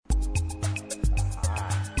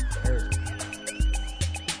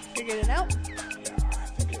figured it out? Yeah, I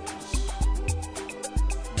think it was.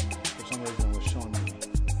 For some reason, it was showing me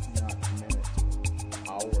not minutes,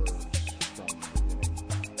 hours from the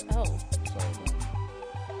beginning. Oh. So then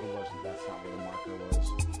it wasn't. That's not where the marker was.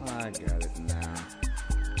 I got it now.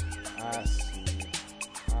 I see.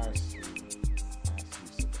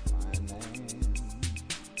 Fine man.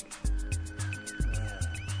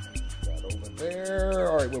 That over there.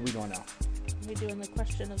 All right, what are we doing now? We're doing the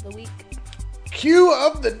question of the week. Q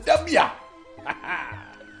of the W.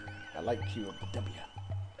 I like Q of the W.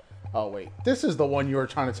 Oh, wait. This is the one you were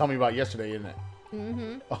trying to tell me about yesterday, isn't it?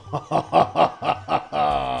 Mm-hmm.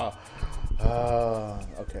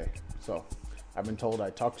 Okay. So, I've been told I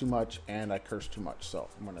talk too much and I curse too much. So,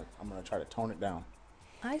 I'm gonna try to tone it down.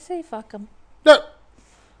 I say fuck them. No!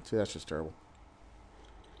 See, that's just terrible.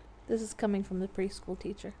 This is coming from the preschool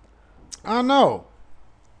teacher. I know.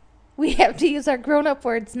 We have to use our grown-up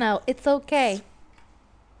words now. It's okay.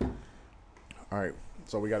 All right.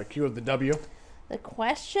 So, we got a Q of the W. The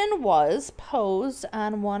question was posed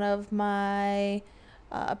on one of my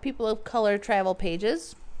people of color travel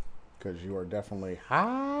pages. Because you are definitely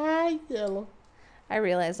high yellow. I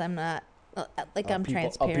realize I'm not, I'm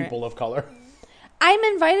transparent. People of color. I'm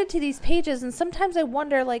invited to these pages, and sometimes I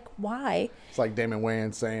wonder, why? It's like Damon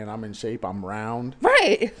Wayans saying, I'm in shape, I'm round.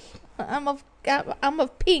 Right. I'm of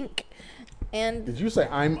pink. And Did you say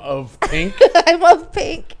I'm of pink? I'm of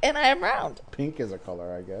pink, and I'm round. Pink is a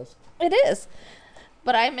color, I guess. It is.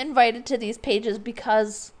 But I'm invited to these pages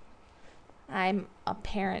because I'm a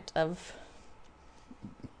parent of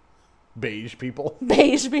Beige people.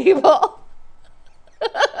 beige people.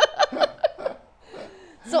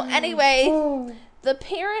 So anyway, the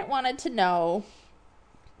parent wanted to know,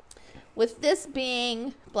 with this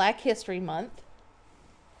being Black History Month,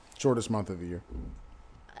 Shortest month of the year.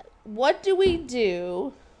 what do we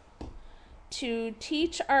do to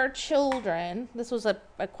teach our children? This was a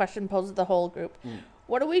question posed to the whole group.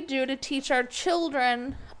 What do we do to teach our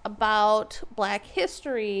children about Black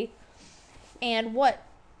history, and what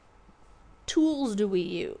tools do we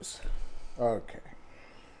use? Okay.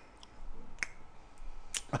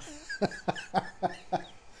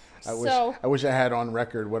 I wish I had on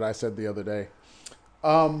record what I said the other day.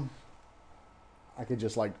 I could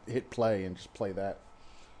just hit play and just play that.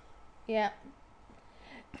 Yeah.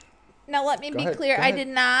 Now let me be ahead, clear. go I ahead. did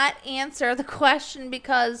not answer the question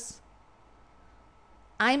because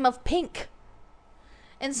I'm of pink.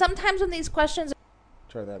 And sometimes when these questions,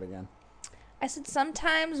 Try that again. I said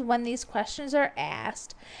sometimes when these questions are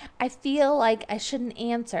asked, I feel like I shouldn't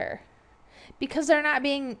answer because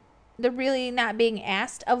they're really not being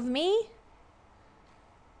asked of me.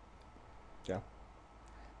 Yeah.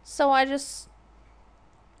 So I just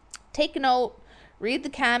take note, read the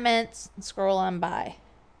comments, and scroll on by.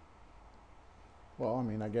 Well, I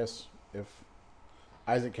mean, I guess if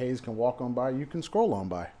Isaac Hayes can walk on by, you can scroll on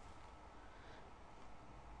by.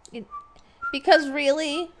 Because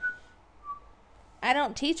really, I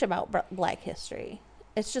don't teach about Black history.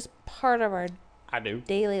 It's just part of our I do.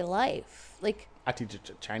 daily life. I teach it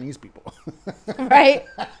to Chinese people. Right?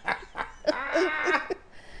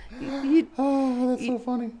 Oh, that's so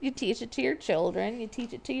funny. You teach it to your children. You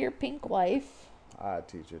teach it to your pink wife. I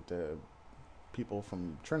teach it to people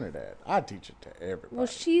from Trinidad. I teach it to everybody. Well,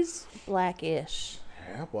 she's Blackish.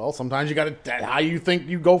 Yeah, well, sometimes you got to. How you think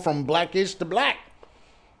you go from Blackish to black?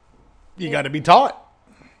 You got to be taught.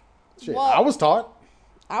 Shit, Well, I was taught.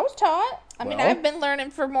 I was taught. I mean, Well- I've been learning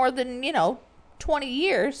for more than, 20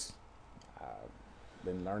 years.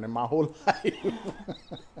 Been learning my whole life.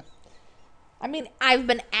 I mean, I've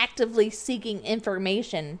been actively seeking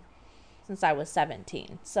information since I was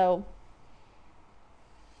 17. So,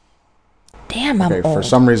 damn, I'm Okay, old. for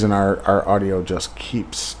some reason our audio just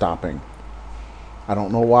keeps stopping. I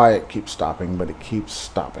don't know why it keeps stopping, but it keeps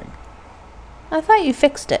stopping. I thought you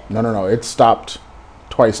fixed it. No. It stopped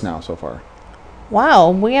twice now so far. Wow,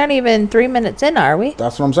 we aren't even 3 minutes in, are we?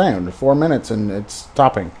 That's what I'm saying. 4 minutes and it's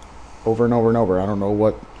stopping over and over and over. I don't know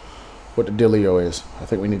what the dealio is. I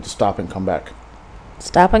think we need to stop and come back.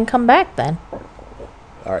 Stop and come back then.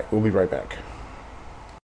 All right, we'll be right back.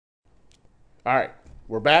 All right,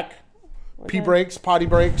 we're back. Pee breaks, potty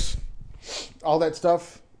breaks, all that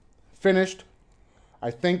stuff finished. I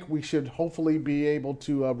think we should hopefully be able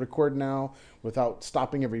to record now without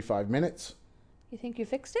stopping every 5 minutes. You think you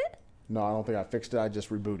fixed it? No, I don't think I fixed it. I just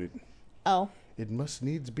rebooted. Oh. It must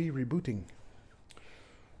needs be rebooting.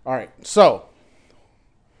 All right, so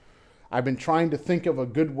I've been trying to think of a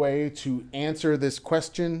good way to answer this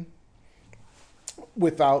question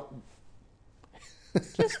without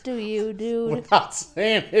Just do you, dude. without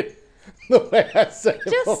saying it the way I said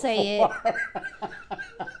it Just say it.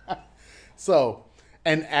 before. So,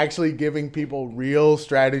 and actually giving people real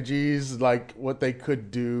strategies like what they could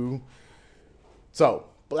do. So,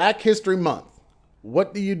 Black History Month.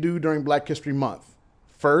 What do you do during Black History Month?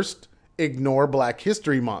 First, ignore Black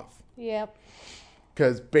History Month. Yep.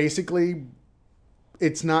 Because basically,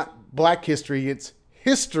 it's not Black history, it's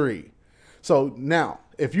history. So now,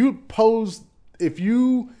 if you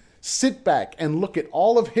sit back and look at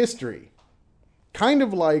all of history, kind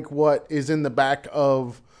of like what is in the back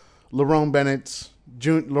of Lerone Bennett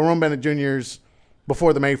Jr.'s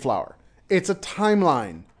Before the Mayflower. It's a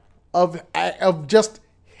timeline of just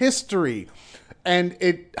history. And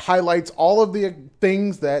it highlights all of the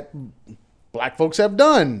things that Black folks have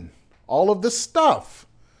done. All of the stuff.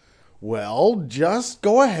 Well, just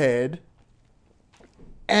go ahead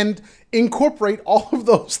and incorporate all of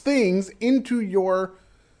those things into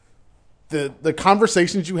the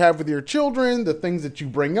conversations you have with your children, the things that you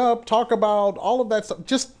bring up, talk about, all of that stuff.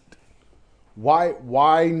 Just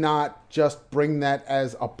why not just bring that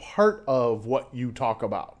as a part of what you talk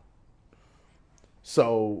about?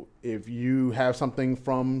 So if you have something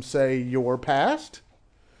from, say, your past,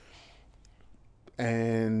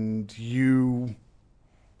 and you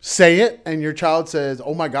say it, and your child says,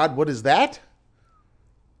 "Oh my God, what is that?"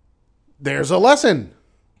 There's a lesson.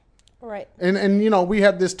 Right. And you know, we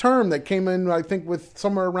have this term that came in, I think, with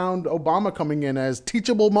somewhere around Obama coming in as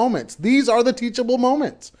teachable moments. These are the teachable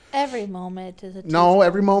moments. Every moment is a teachable No,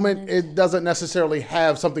 every moment, it doesn't necessarily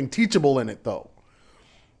have something teachable in it, though.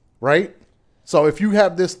 Right? So if you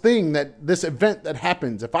have this event that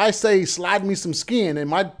happens, if I say, "Slide me some skin," and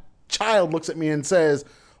my child looks at me and says,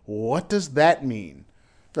 "What does that mean?"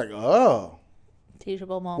 It's like, oh.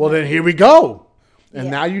 Teachable moment. Well, then here we go. And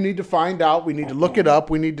Yeah. now you need to find out. We need to look it up.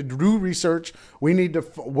 We need to do research. We need to,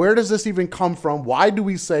 where does this even come from? Why do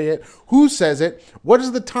we say it? Who says it? What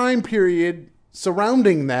is the time period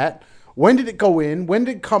surrounding that? When did it go in? When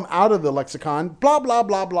did it come out of the lexicon? Blah, blah,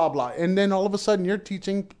 blah, blah, blah. And then all of a sudden you're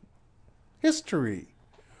teaching history.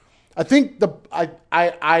 I think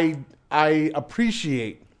I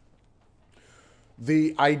appreciate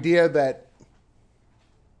the idea that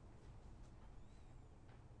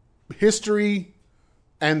history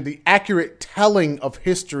and the accurate telling of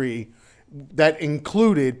history that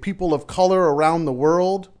included people of color around the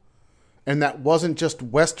world and that wasn't just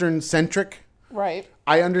Western centric. Right.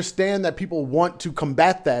 I understand that people want to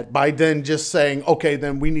combat that by then just saying, okay,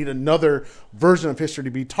 then we need another version of history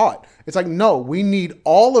to be taught. It's like, no, we need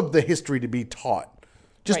all of the history to be taught.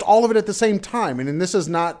 Just Right. all of it at the same time. And this is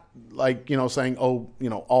not like, saying, oh,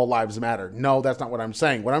 all lives matter. No, that's not what I'm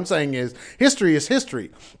saying. What I'm saying is history is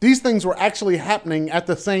history. These things were actually happening at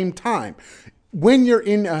the same time. When you're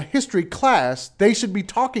in a history class, they should be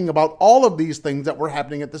talking about all of these things that were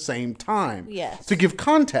happening at the same time. Yes. To give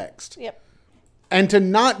context. Yep. And to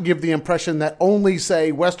not give the impression that only,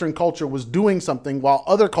 say, Western culture was doing something while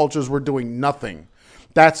other cultures were doing nothing.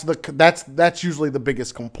 That's usually the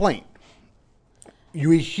biggest complaint.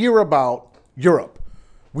 You hear about Europe.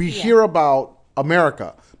 We hear about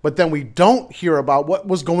America. But then we don't hear about what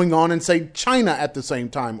was going on in, say, China at the same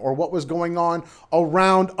time, or what was going on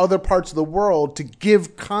around other parts of the world to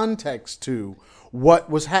give context to what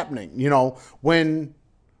was happening.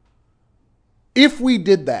 If we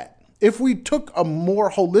did that, if we took a more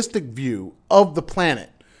holistic view of the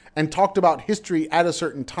planet and talked about history at a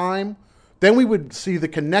certain time, then we would see the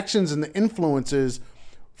connections and the influences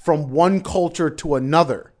from one culture to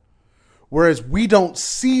another. Whereas we don't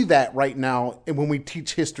see that right now when we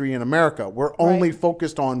teach history in America. We're only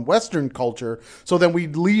focused on Western culture. So then we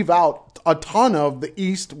leave out a ton of the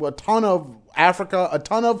East, a ton of Africa, a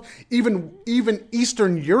ton of even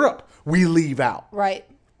Eastern Europe we leave out. Right.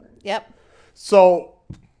 Yep. So,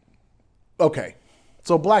 okay.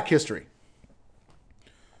 So Black history.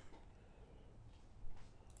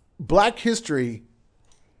 Black history,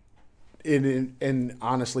 and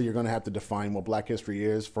honestly, you're going to have to define what Black history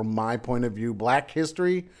is. From my point of view, Black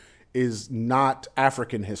history is not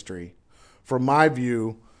African history. From my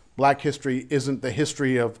view, Black history isn't the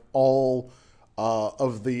history of all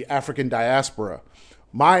of the African diaspora.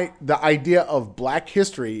 The idea of Black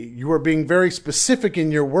history, you are being very specific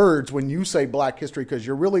in your words when you say Black history, because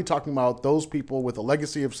you're really talking about those people with a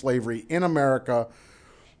legacy of slavery in America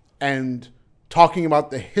and talking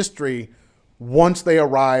about the history once they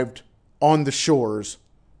arrived on the shores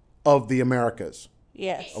of the Americas.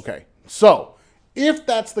 Yes. Okay. So if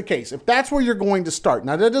that's the case, if that's where you're going to start,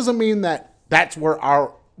 now that doesn't mean that that's where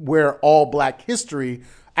all Black history,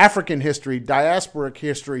 African history, diasporic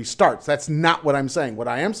history starts. That's not what I'm saying. What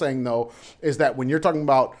I am saying, though, is that when you're talking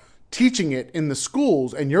about teaching it in the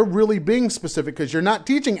schools, and you're really being specific because you're not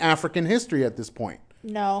teaching African history at this point.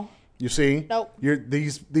 No. You see? Nope.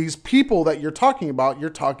 These people that you're talking about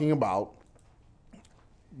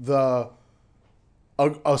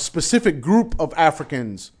a specific group of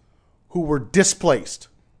Africans who were displaced,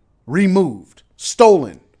 removed,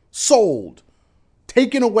 stolen, sold,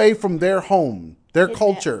 taken away from their home, their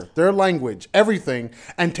culture, their language, everything,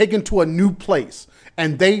 and taken to a new place.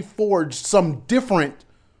 And they forged some different,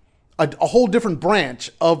 a whole different branch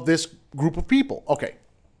of this group of people. Okay.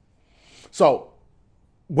 So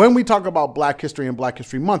when we talk about Black History and Black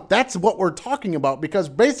History Month, that's what we're talking about, because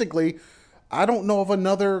basically, I don't know of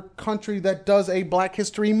another country that does a Black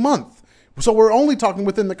History Month. So we're only talking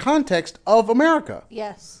within the context of America.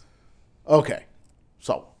 Yes. Okay.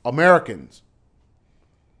 So Americans.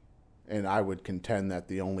 And I would contend that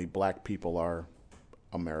the only black people are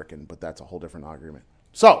American, but that's a whole different argument.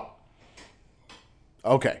 So,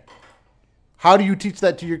 okay. How do you teach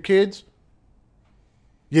that to your kids?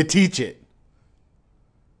 You teach it.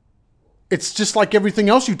 It's just like everything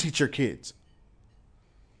else you teach your kids.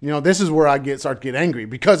 You know, this is where I start to get angry,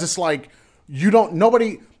 because it's like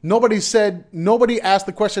nobody asked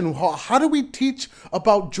the question, how do we teach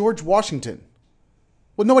about George Washington?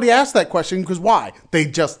 Well, nobody asked that question, because why? They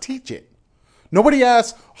just teach it. Nobody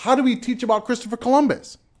asked, how do we teach about Christopher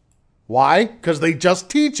Columbus? Why? Because they just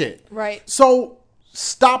teach it. Right. So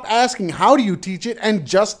stop asking, how do you teach it, and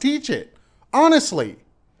just teach it. Honestly.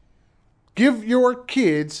 Give your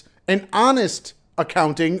kids an honest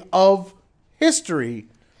accounting of history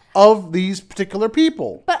of these particular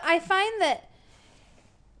people. But I find that...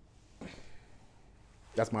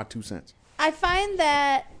 That's my 2 cents. I find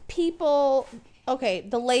that people... Okay,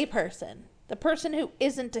 the layperson. The person who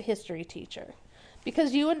isn't a history teacher.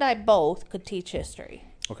 Because you and I both could teach history.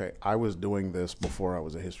 Okay, I was doing this before I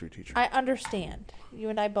was a history teacher. I understand. You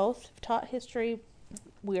and I both have taught history.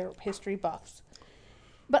 We're history buffs.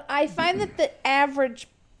 But I find that the average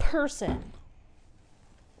person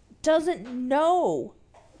doesn't know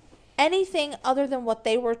anything other than what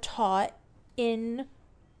they were taught in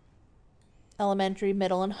elementary,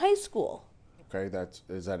 middle, and high school. Okay,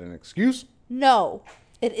 is that an excuse? No,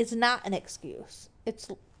 it is not an excuse. It's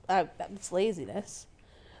laziness.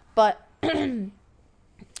 But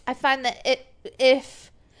I find that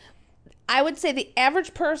if I would say the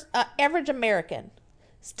average average American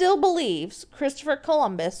still believes Christopher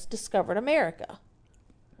Columbus discovered America.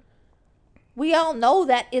 We all know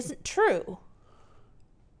that isn't true.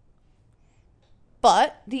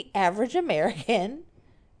 But the average American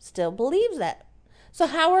still believes that. So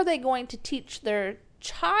how are they going to teach their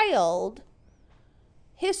child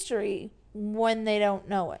history when they don't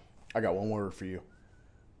know it? I got one word for you.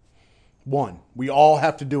 One, we all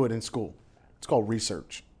have to do it in school. It's called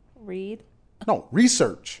research. Read? No,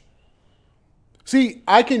 research. See,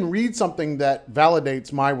 I can read something that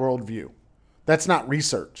validates my worldview. That's not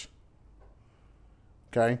research.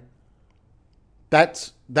 Okay?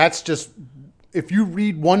 That's just, if you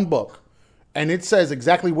read one book and it says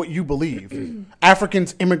exactly what you believe,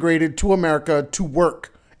 Africans immigrated to America to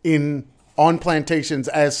work on plantations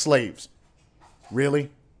as slaves. Really?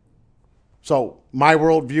 So my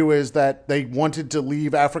worldview is that they wanted to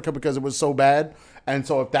leave Africa because it was so bad. And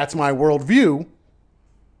so if that's my worldview,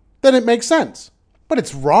 then it makes sense. But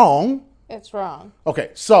it's wrong. It's wrong.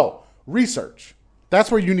 Okay, so research.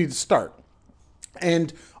 That's where you need to start.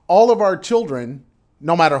 And all of our children,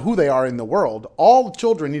 no matter who they are in the world, all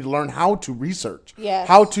children need to learn how to research. Yes.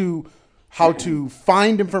 How to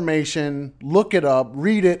find information, look it up,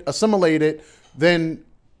 read it, assimilate it, then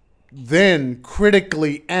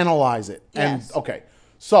critically analyze it. Yes. And okay.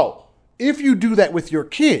 So, if you do that with your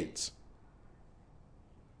kids,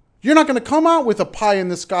 you're not going to come out with a pie in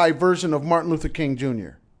the sky version of Martin Luther King Jr.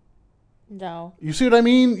 No. You see what I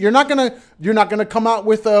mean? You're not gonna come out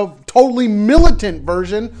with a totally militant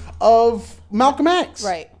version of Malcolm X.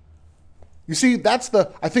 Right. You see,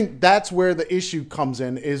 I think that's where the issue comes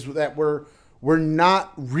in, is that we're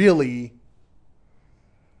not really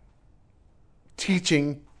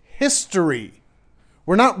teaching history.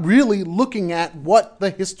 We're not really looking at what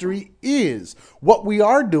the history is. What we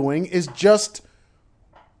are doing is just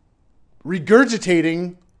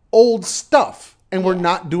regurgitating old stuff. And we're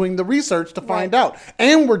not doing the research to find out.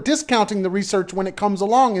 And we're discounting the research when it comes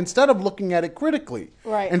along instead of looking at it critically.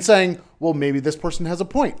 Right. And saying, well, maybe this person has a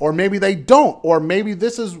point. Or maybe they don't. Or maybe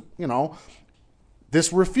this is,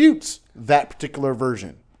 this refutes that particular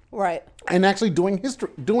version. Right. And actually doing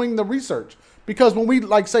the research. Because when we,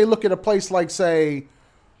 look at a place like, say,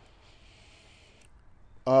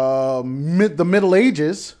 the Middle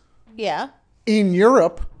Ages. Yeah. In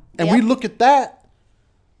Europe. And we look at that.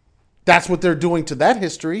 That's what they're doing to that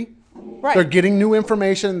history. Right. They're getting new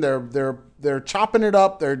information. They're they're chopping it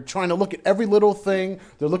up. They're trying to look at every little thing.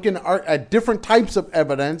 They're looking at different types of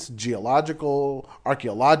evidence: geological,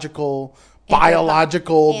 archaeological,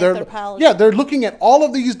 biological. They're looking at all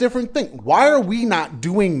of these different things. Why are we not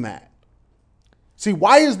doing that? See,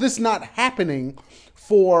 why is this not happening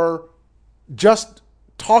for just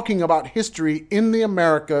talking about history in the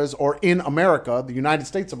Americas or in America, the United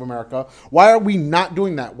States of America? Why are we not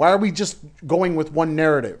doing that? Why are we just going with one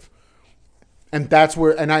narrative? And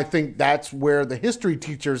I think that's where the history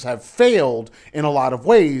teachers have failed in a lot of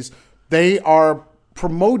ways. They are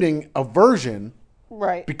promoting a version,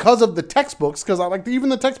 right, because of the textbooks. Because I like even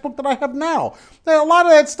the textbook that I have now. A lot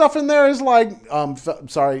of that stuff in there is like,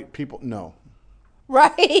 sorry, people, no.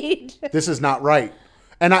 Right. This is not right.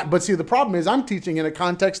 But see, the problem is I'm teaching in a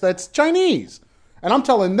context that's Chinese. And I'm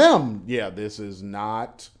telling them, yeah, this is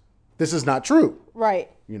not true. Right.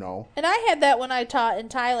 You know. And I had that when I taught in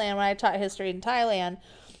Thailand, when I taught history in Thailand.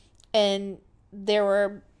 And there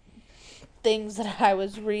were things that I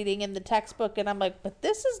was reading in the textbook, and I'm like, but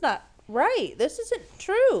this is not right. This isn't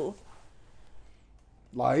true.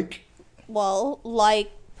 Like? Well,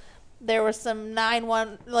 like, there was some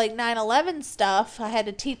 9/11 stuff. I had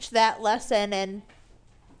to teach that lesson, and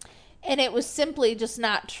it was simply just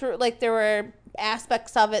not true. Like, there were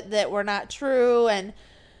aspects of it that were not true, and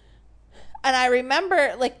I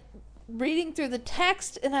remember, like, reading through the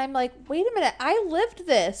text, and I'm like, wait a minute, I lived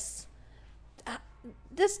this.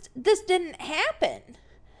 This didn't happen.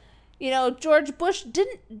 You know, George Bush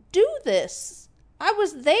didn't do this. I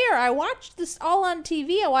was there. I watched this all on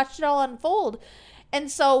TV. I watched it all unfold.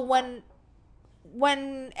 And so when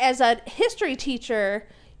as a history teacher,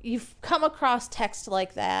 you've come across text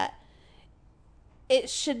like that,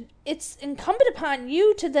 it's incumbent upon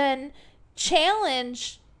you to then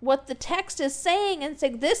challenge what the text is saying and say,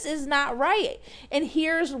 this is not right. And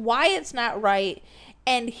here's why it's not right.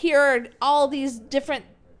 And here are all these different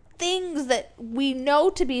things that we know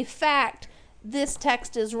to be fact. This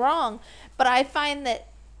text is wrong. But I find that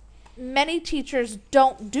many teachers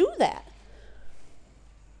don't do that.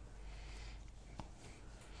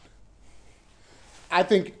 I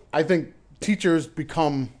think teachers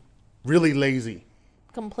become really lazy.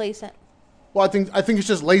 Complacent. Well, I think it's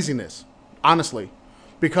just laziness, honestly.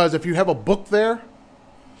 Because if you have a book there,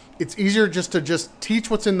 it's easier just to teach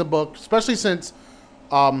what's in the book, especially since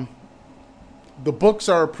the books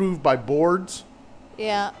are approved by boards.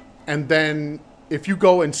 Yeah. And then if you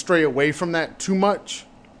go and stray away from that too much,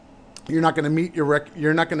 you're not going to meet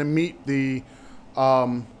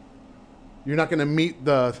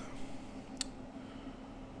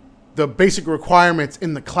the basic requirements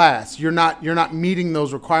in the class. You're not meeting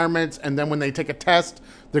those requirements, and then when they take a test,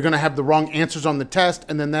 they're going to have the wrong answers on the test,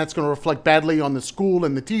 and then that's going to reflect badly on the school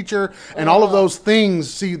and the teacher and all of those things.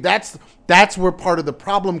 See, that's where part of the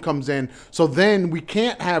problem comes in. So then we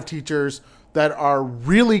can't have teachers that are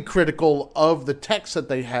really critical of the text that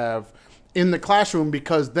they have in the classroom,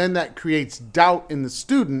 because then that creates doubt in the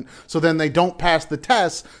student. So then they don't pass the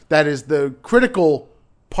test. That is the critical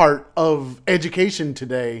part of education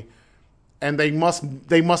today. And they must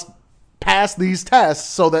pass these tests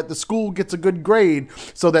so that the school gets a good grade,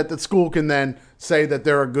 so that the school can then say that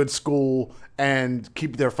they're a good school and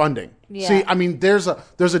keep their funding. Yeah. See, I mean, there's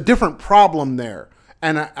a different problem there.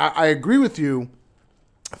 And I agree with you,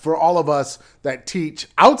 for all of us that teach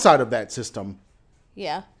outside of that system,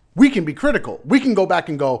 yeah, we can be critical. We can go back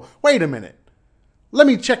and go, wait a minute, let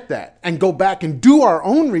me check that, and go back and do our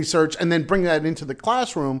own research and then bring that into the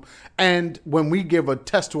classroom. And when we give a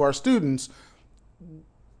test to our students,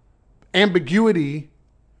 ambiguity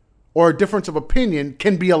or a difference of opinion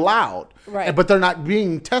can be allowed. Right. But they're not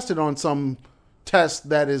being tested on some test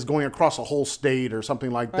that is going across a whole state or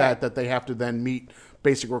something like that they have to then meet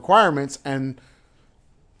basic requirements. And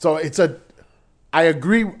so I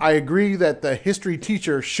agree that the history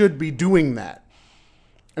teacher should be doing that.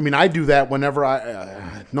 I mean, I do that whenever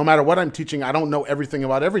no matter what I'm teaching, I don't know everything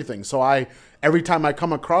about everything. So every time I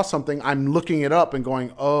come across something, I'm looking it up and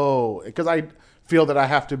going, oh, because I feel that I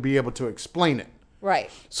have to be able to explain it. Right.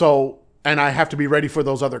 So, and I have to be ready for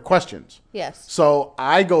those other questions. Yes. So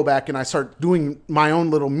I go back and I start doing my own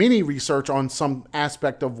little mini research on some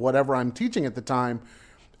aspect of whatever I'm teaching at the time.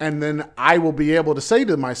 And then I will be able to say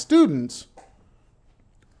to my students,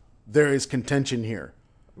 there is contention here.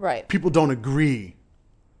 Right. People don't agree.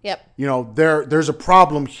 Yep. You know, there's a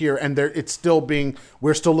problem here, and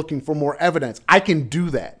we're still looking for more evidence. I can do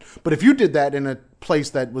that. But if you did that in a place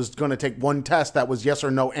that was going to take one test that was yes or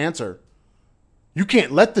no answer, you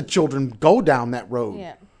can't let the children go down that road.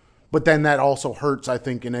 Yeah. But then that also hurts, I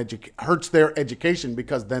think, hurts their education,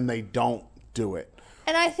 because then they don't do it.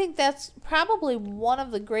 And I think that's probably one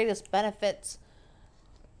of the greatest benefits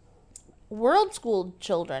world school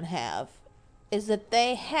children have, is that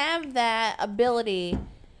they have that ability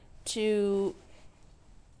to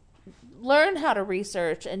learn how to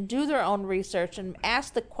research and do their own research and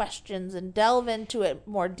ask the questions and delve into it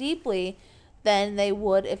more deeply than they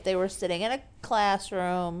would if they were sitting in a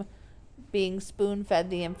classroom being spoon-fed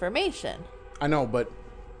the information. I know, but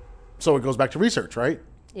so it goes back to research, right?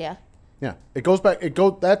 Yeah. Yeah, it goes back.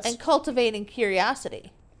 That's And cultivating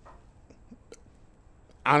curiosity.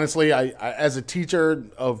 honestly, I as a teacher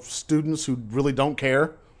of students who really don't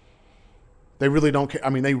care, they really don't care.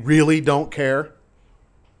 I mean, they really don't care.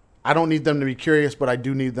 I don't need them to be curious, but I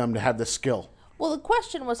do need them to have the skill. Well, the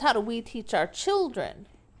question was, how do we teach our children?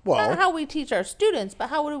 Well, Not how we teach our students, but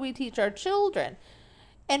how do we teach our children?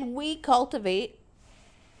 And we cultivate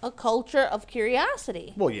a culture of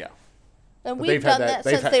curiosity. well, yeah. And But we've they've had done that- that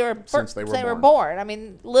they've since had- they were born. born. I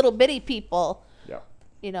mean, little bitty people, Yeah.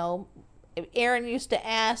 you know, Aaron used to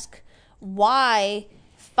ask why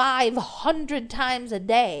 500 times a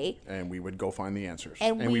day. And we would go find the answers.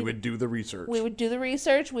 And we we- would do the research. We would do the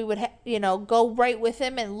research. We would, go right with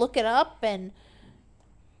him and look it up. And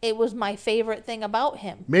it was my favorite thing about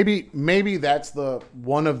him. Maybe that's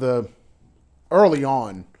one of the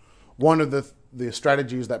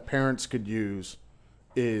strategies that parents could use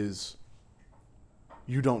is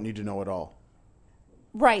you don't need to know it all.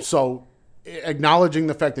 Right. So acknowledging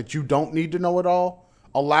the fact that you don't need to know it all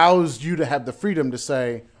allows you to have the freedom to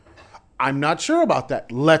say, I'm not sure about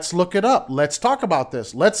that. Let's look it up. Let's talk about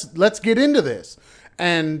this. Let's get into this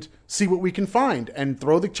and see what we can find, and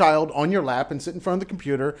throw the child on your lap and sit in front of the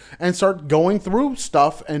computer and start going through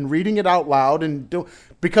stuff and reading it out loud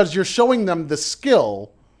because you're showing them the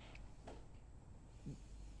skill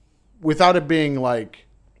without it being like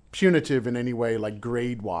punitive in any way, like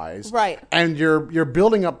grade wise. Right. And you're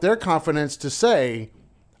building up their confidence to say,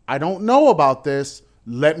 I don't know about this.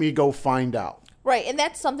 Let me go find out. Right. And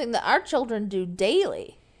that's something that our children do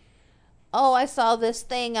daily. Oh, I saw this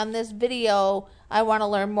thing on this video. I want to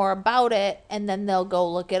learn more about it. And then they'll go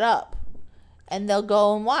look it up. And they'll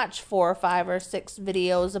go and watch 4 or 5 or 6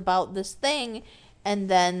 videos about this thing. And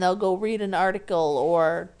then they'll go read an article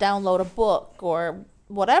or download a book or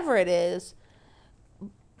whatever it is.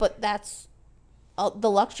 But that's the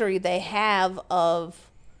luxury they have of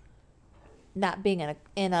not being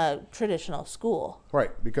in a traditional school.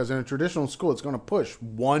 Right. Because in a traditional school, it's going to push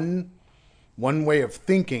one way of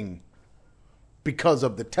thinking because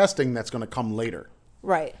of the testing that's going to come later.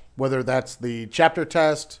 Right. Whether that's the chapter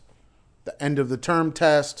test, the end of the term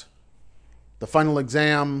test, the final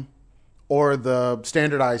exam, or the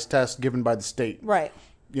standardized test given by the state. Right.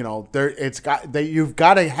 You know, you've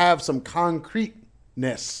got to have some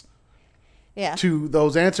concreteness Yeah. to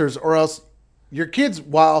those answers, or else your kids,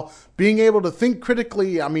 while being able to think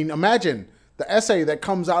critically, I mean, imagine the essay that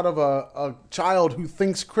comes out of a child who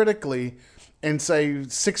thinks critically in, say,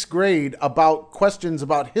 6th grade about questions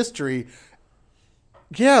about history.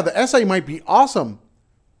 Yeah, the essay might be awesome,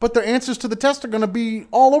 but their answers to the test are going to be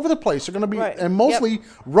all over the place. They're going to be, Right. and mostly Yep.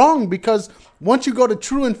 wrong, because once you go to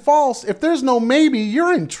true and false, if there's no maybe,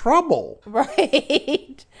 you're in trouble.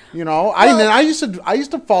 Right. You know, Well- I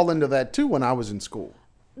used to fall into that too when I was in school.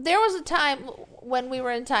 There was a time when we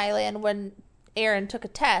were in Thailand when Aaron took a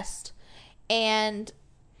test, and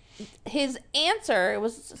his answer, it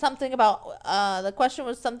was something about, the question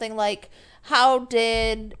was something like, how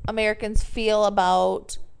did Americans feel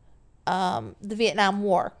about the Vietnam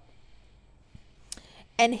War?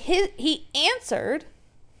 And he answered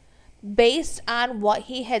based on what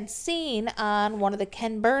he had seen on one of the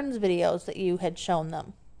Ken Burns videos that you had shown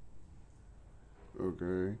them.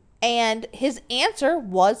 Okay. And his answer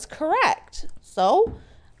was correct. So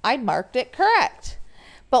I marked it correct.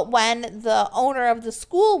 But when the owner of the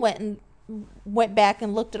school went back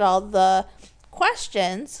and looked at all the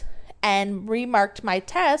questions and remarked my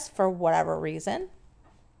test for whatever reason.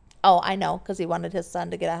 Oh, I know, because he wanted his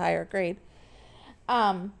son to get a higher grade.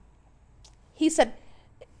 He said,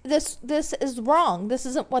 this is wrong. This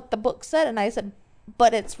isn't what the book said. And I said,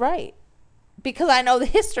 but it's right. Because I know the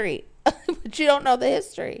history. But you don't know the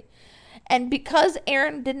history. And because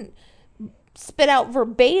Aaron didn't spit out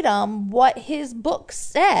verbatim what his book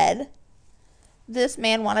said, this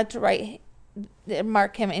man wanted to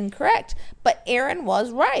mark him incorrect. But Aaron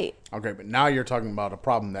was right. Okay, but now you're talking about a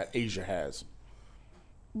problem that Asia has.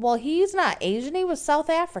 Well, he's not Asian. He was South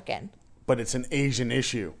African. But it's an Asian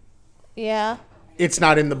issue. Yeah. It's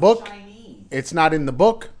not in the book. Chinese. It's not in the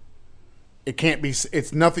book. It can't be.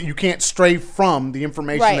 It's nothing. You can't stray from the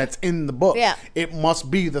information Right. that's in the book. Yeah. It must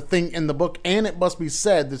be the thing in the book, and it must be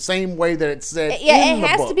said the same way that it's said Yeah, in it the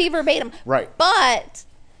has book. to be verbatim. Right. But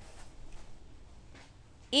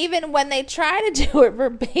even when they try to do it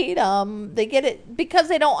verbatim, they get it because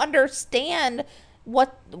they don't understand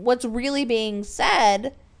what's really being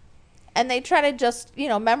said, and they try to just,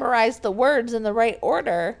 memorize the words in the right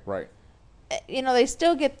order. Right. They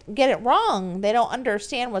still get it wrong. They don't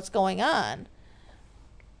understand what's going on.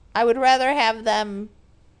 I would rather have them,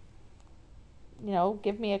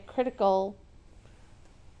 give me a critical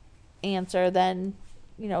answer than,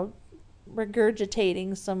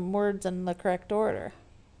 regurgitating some words in the correct order.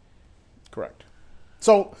 Correct.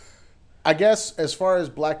 So, I guess as far as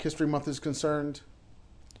Black History Month is concerned,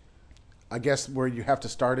 I guess where you have to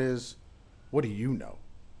start is, what do you know?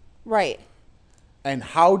 Right. And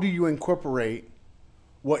how do you incorporate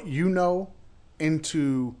what you know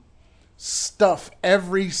into stuff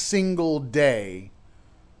every single day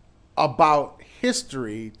about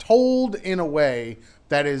history told in a way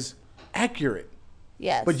that is accurate?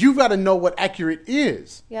 Yes. But you've got to know what accurate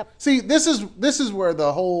is. Yep. See, this is where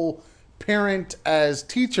the whole parent as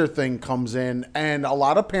teacher thing comes in, and a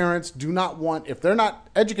lot of parents do not want, if they're not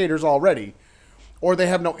educators already, or they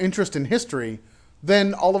have no interest in history,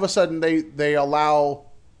 then all of a sudden they allow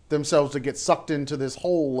themselves to get sucked into this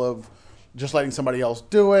hole of just letting somebody else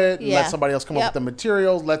do it, and let somebody else come up with the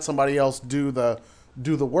materials, let somebody else do the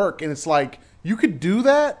work. And it's like, you could do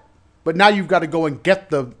that, but now you've got to go and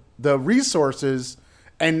get the resources,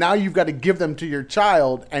 and now you've got to give them to your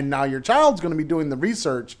child, and now your child's going to be doing the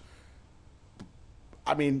research.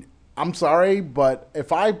 I mean, I'm sorry, but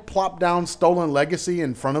if I plop down Stolen Legacy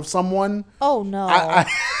in front of someone, oh no.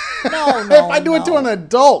 No, if I do it to an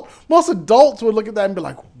adult, most adults would look at that and be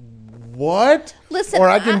like, what? Listen, or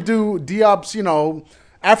I can do Diop's,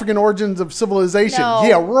 African Origins of Civilization. No,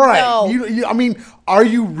 yeah, right. no. I mean, are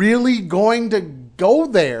you really going to go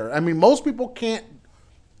there? I mean, most people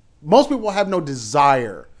have no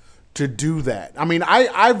desire to do that. I mean,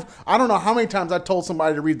 I don't know how many times I told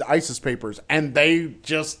somebody to read the ISIS papers, and they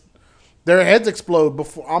just, their heads explode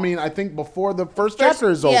before. I mean, I think before the first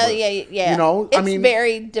chapter is over. Yeah. It's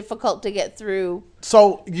very difficult to get through.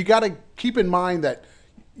 So you got to keep in mind that,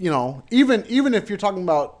 even if you're talking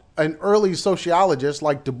about an early sociologist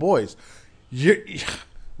like Du Bois,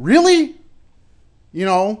 really,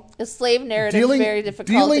 the slave narrative is very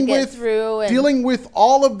difficult to get through. Dealing with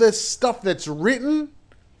all of this stuff that's written,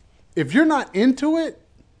 if you're not into it,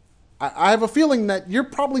 I have a feeling that you're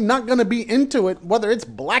probably not going to be into it, whether it's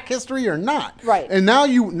Black history or not. Right. And now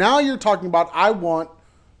you're talking about, I want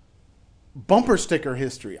bumper sticker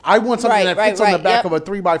history. I want something that fits on the back of a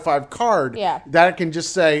 3x5 card that I can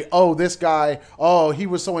just say, oh, this guy, he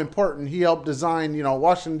was so important. He helped design,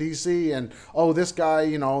 Washington, D.C. And, this guy,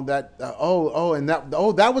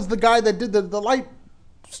 that was the guy that did the light,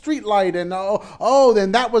 street light. And,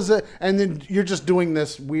 then that was it. And then you're just doing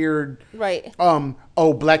this weird,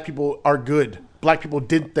 Black people are good. Black people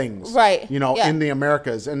did things, in the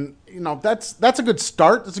Americas. And, that's a good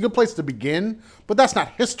start. That's a good place to begin, but that's not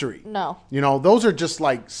history. No. Those are just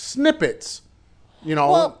like snippets,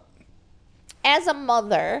 Well, as a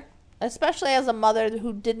mother, especially as a mother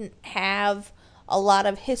who didn't have a lot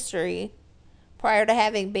of history prior to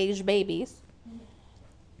having beige babies,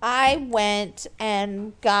 I went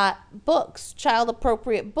and got books, child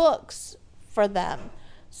appropriate books for them.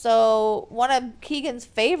 So one of Keegan's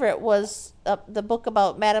favorite was the book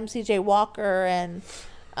about Madam C.J. Walker, and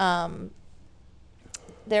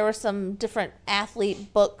there were some different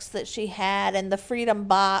athlete books that she had, and the Freedom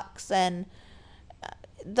Box, and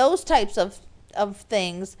those types of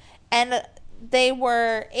things. And they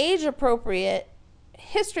were age appropriate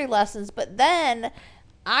history lessons, but then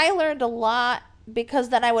I learned a lot, because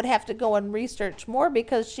then I would have to go and research more,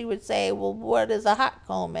 because she would say, well, what is a hot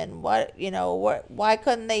comb, and why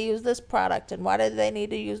couldn't they use this product, and why did they need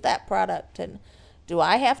to use that product, and do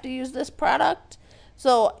I have to use this product?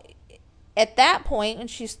 So at that point, and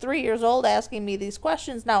she's 3 years old asking me these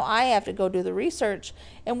questions, now I have to go do the research,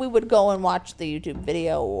 and we would go and watch the YouTube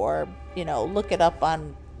video, or look it up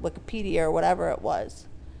on Wikipedia or whatever it was,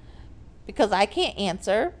 because I can't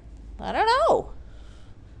answer. I don't know.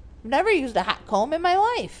 I've never used a hot comb in my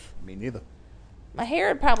life. Me neither. My hair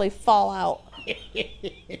would probably fall out. I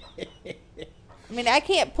mean, I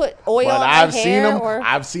can't put oil on my hair.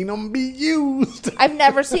 I've seen them be used. I've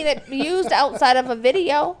never seen it used outside of a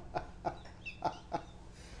video.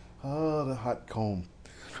 Oh, the hot comb.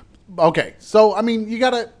 Okay, so I mean, you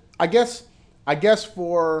gotta. I guess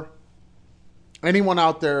for anyone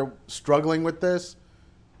out there struggling with this,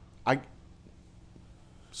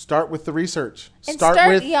 Start with the research. And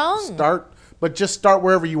start young. But just start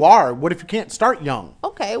wherever you are. What if you can't start young?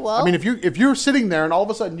 Okay, well, I mean, if you're sitting there and all of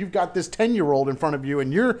a sudden you've got this 10-year-old in front of you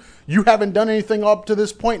and you haven't done anything up to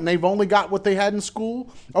this point and they've only got what they had in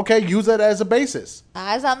school, okay, use that as a basis.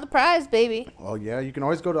 eyes on the prize, baby. Well, yeah, you can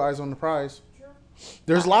always go to Eyes on the Prize.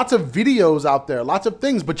 There's lots of videos out there, lots of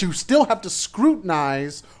things, but you still have to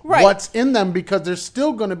scrutinize what's in them because they're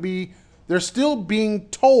still being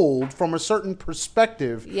told from a certain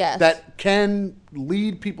perspective that can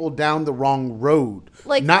lead people down the wrong road.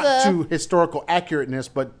 Like not to historical accurateness,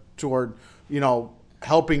 but toward,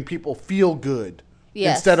 helping people feel good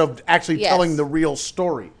instead of actually telling the real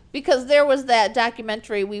story. Because there was that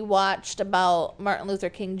documentary we watched about Martin Luther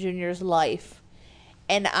King Jr.'s life.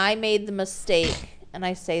 And I made the mistake, and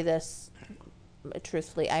I say this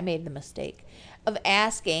truthfully, I made the mistake of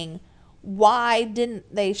asking, why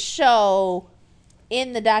didn't they show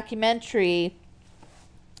in the documentary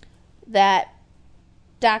that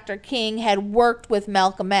Dr. King had worked with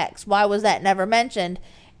Malcolm X? Why was that never mentioned?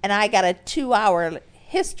 And I got a 2-hour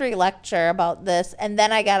history lecture about this, and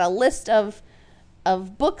then I got a list of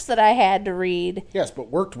books that I had to read. Yes, but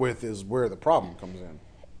worked with is where the problem comes in.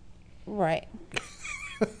 Right.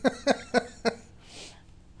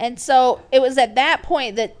 And so it was at that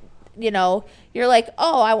point that, you're like,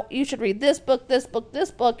 oh, you should read this book, this book, this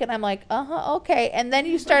book. And I'm like, okay. And then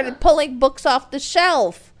you started pulling books off the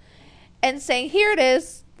shelf and saying, here it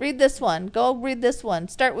is. Read this one. Go read this one.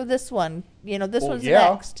 Start with this one. This one's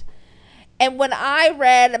next. And when I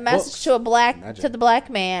read A Message to the Black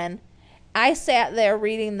Man, I sat there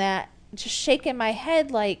reading that, just shaking my head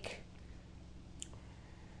like,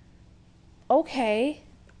 okay,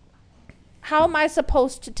 how am I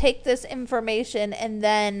supposed to take this information and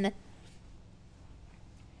then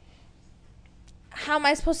how am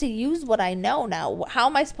I supposed to use what I know now? How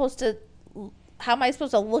am I supposed to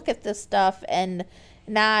look at this stuff and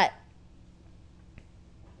not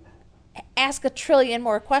ask a trillion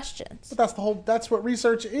more questions? But that's what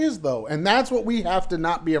research is, though. And that's what we have to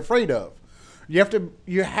not be afraid of.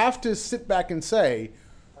 You have to sit back and say,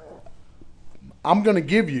 I'm going to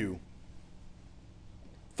give you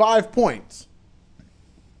 5 points.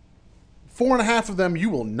 4.5 of them you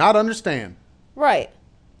will not understand. Right.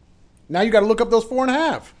 Now you got to look up those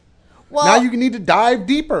 4.5. Well, now you need to dive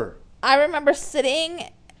deeper. I remember sitting.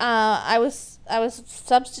 I was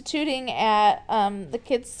substituting at the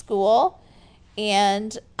kids' school,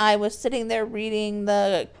 and I was sitting there reading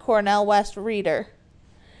the Cornell West Reader.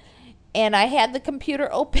 And I had the computer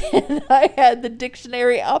open. I had the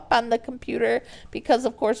dictionary up on the computer because,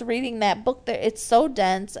 of course, reading that book, it's so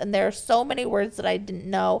dense and there are so many words that I didn't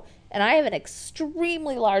know. And I have an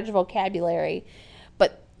extremely large vocabulary,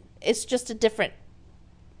 but it's just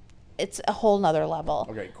it's a whole nother level.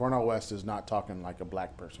 Okay, Cornel West is not talking like a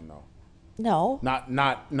black person, though. No. Not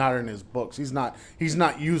in his books. He's not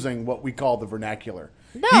using what we call the vernacular.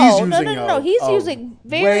 No. He's using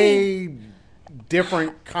very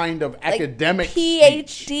different kind of academic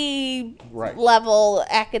PhD level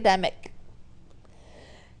academic.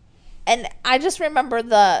 And I just remember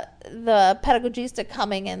the pedagogista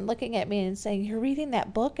coming and looking at me and saying, "You're reading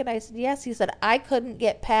that book?" And I said, "Yes." He said, "I couldn't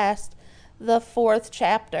get past the 4th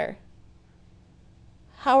chapter.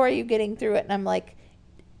 How are you getting through it?" And I'm like,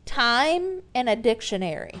 time and a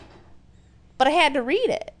dictionary. But I had to read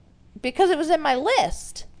it because it was in my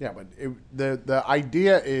list. Yeah, but the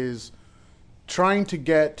idea is trying to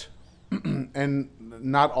get, and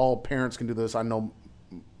not all parents can do this. I know,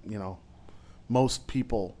 most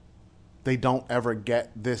people, they don't ever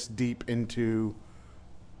get this deep into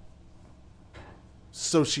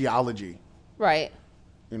sociology. Right.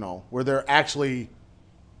 Where they're actually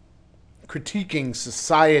critiquing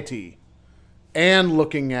society and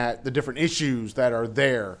looking at the different issues that are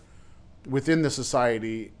there within the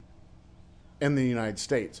society in the United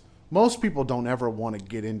States. Most people don't ever want to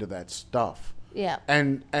get into that stuff. Yeah.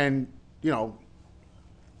 And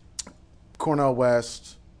Cornel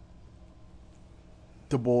West,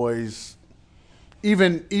 Du Bois,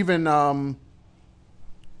 even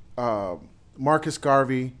Marcus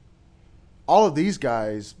Garvey, all of these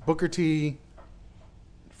guys, Booker T,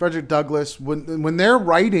 Frederick Douglass, when they're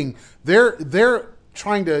writing, they're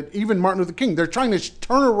trying to, even Martin Luther King, they're trying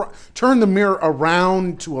to turn the mirror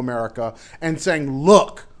around to America and saying,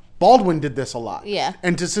 look, Baldwin did this a lot. Yeah.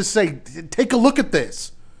 And to just say, take a look at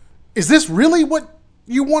this. Is this really what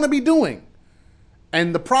you want to be doing?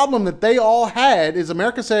 And the problem that they all had is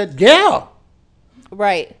America said, yeah.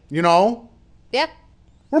 Right. Yeah.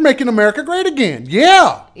 We're making America great again.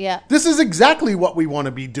 Yeah. Yeah. This is exactly what we want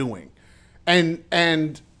to be doing.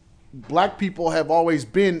 And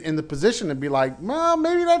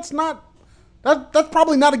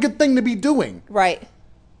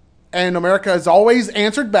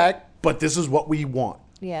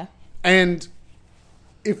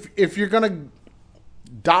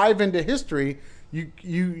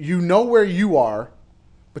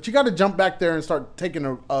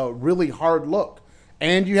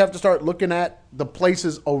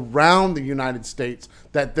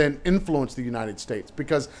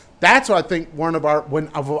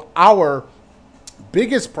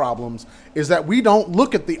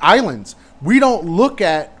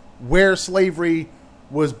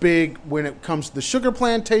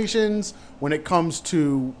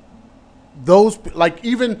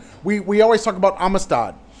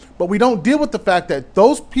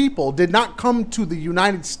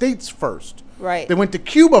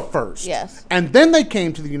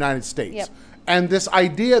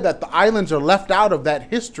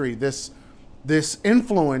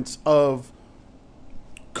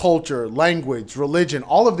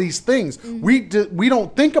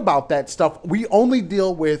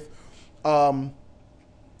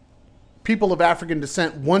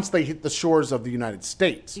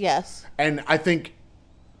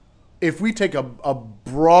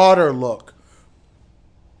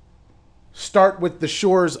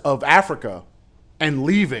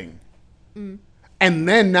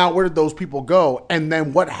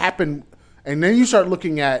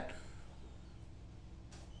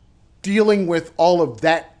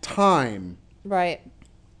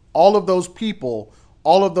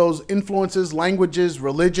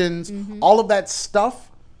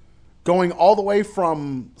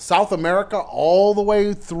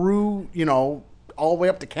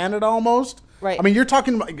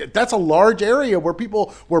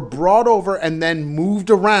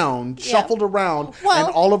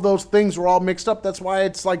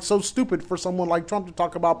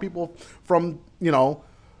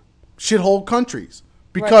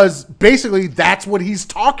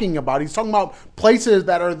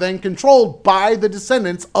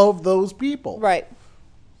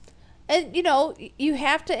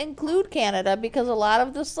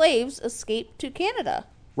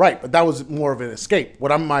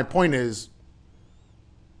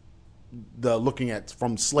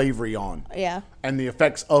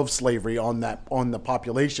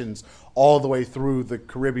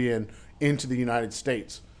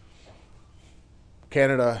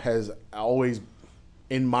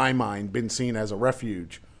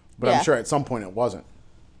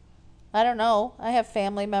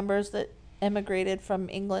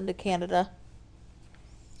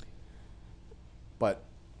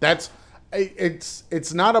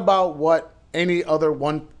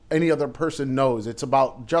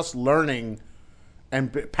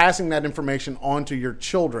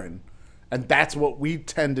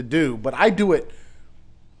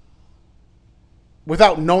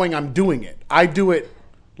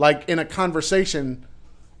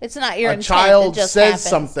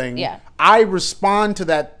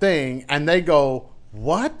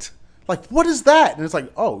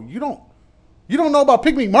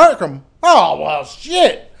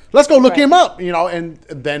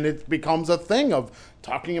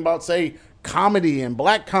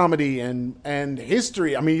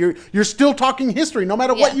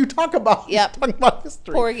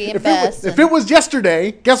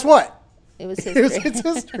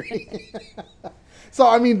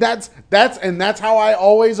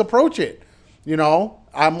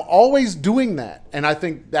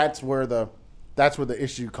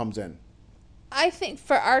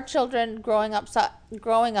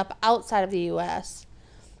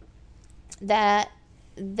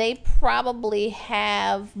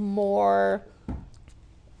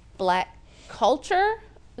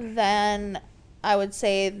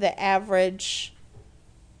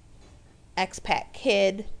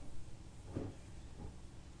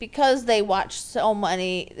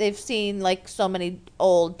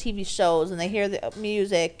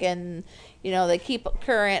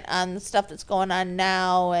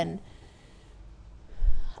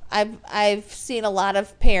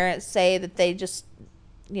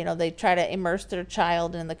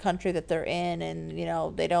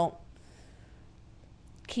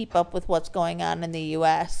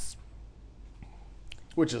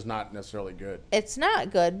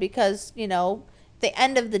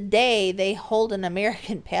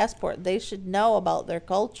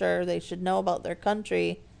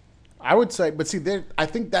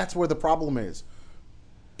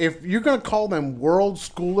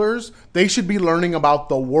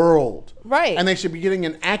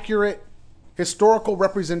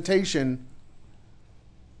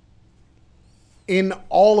in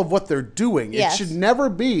all of what they're doing. Yes. It should never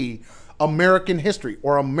be American history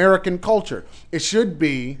or American culture. It should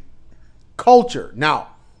be culture. Now,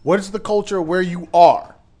 what is the culture where you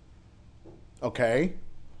are? Okay,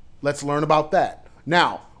 let's learn about that.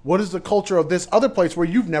 Now, what is the culture of this other place where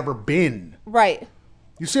you've never been? Right.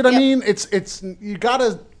 You see what I mean? It's you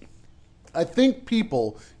gotta. I think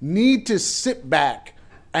people need to sit back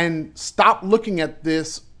and stop looking at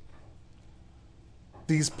these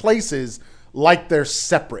places like they're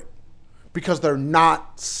separate, because they're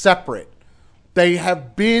not separate. They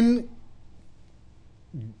have been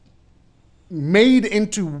made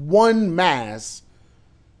into one mass,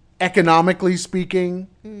 economically speaking,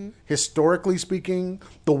 historically speaking,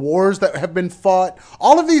 the wars that have been fought.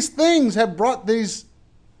 All of these things have brought these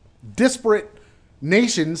disparate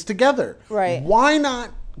nations together. Right. Why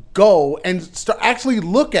not go and actually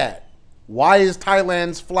look at, why is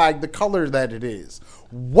Thailand's flag the color that it is?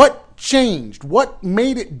 What changed? What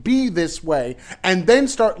made it be this way? And then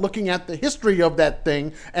start looking at the history of that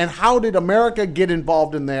thing, and how did America get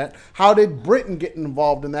involved in that? How did Britain get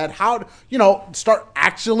involved in that? How, start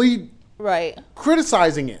actually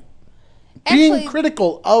criticizing it. Being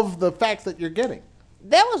critical of the facts that you're getting.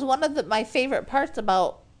 That was one of my favorite parts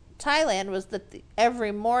about Thailand, was that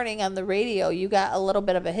every morning on the radio you got a little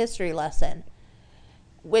bit of a history lesson,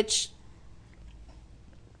 which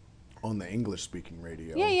on the English speaking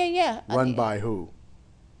radio. Yeah. Run by who?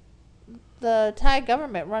 The Thai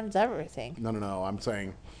government runs everything. No. I'm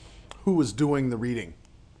saying, who was doing the reading?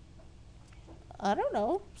 I don't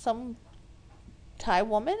know. Some Thai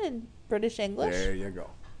woman in British English. There you go.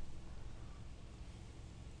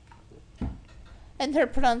 And her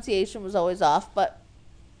pronunciation was always off, but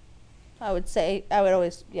I would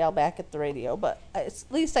always yell back at the radio, but at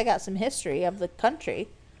least I got some history of the country,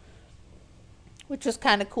 which was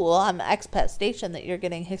kind of cool on the expat station, that you're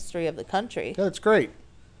getting history of the country. Yeah, that's great.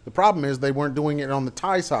 The problem is they weren't doing it on the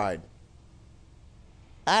Thai side.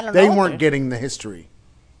 I don't know. They weren't getting the history.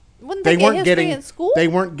 Wouldn't they get history in school? They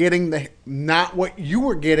weren't getting not what you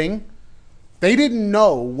were getting. They didn't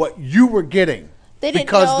know what you were getting. They didn't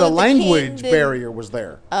because know the language barrier was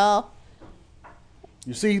there. Oh.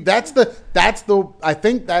 You see, I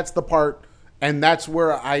think that's the part, and that's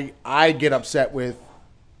where I get upset with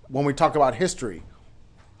when we talk about history.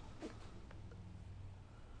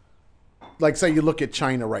 Like, say you look at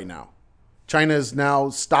China right now. China is now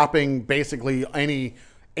stopping basically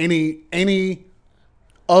any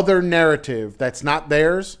other narrative that's not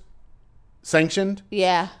theirs sanctioned.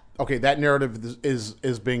 Yeah. Okay, that narrative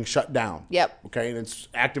is being shut down. Yep. Okay, and it's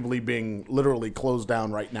actively being literally closed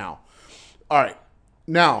down right now. All right.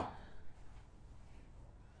 Now,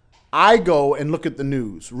 I go and look at the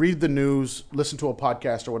news, read the news, listen to a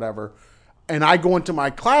podcast or whatever, and I go into my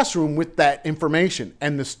classroom with that information,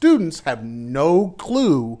 and the students have no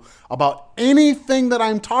clue about anything that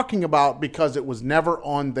I'm talking about because it was never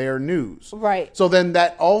on their news. Right. So then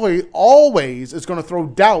that always is going to throw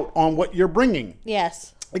doubt on what you're bringing.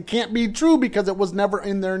 Yes. It can't be true because it was never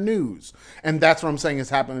in their news. And that's what I'm saying is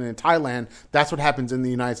happening in Thailand. That's what happens in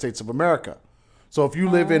the United States of America. So if you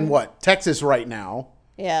live in Texas right now,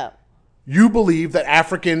 yeah, you believe that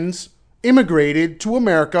Africans immigrated to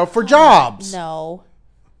America for jobs. No.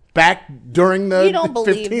 Back during the you don't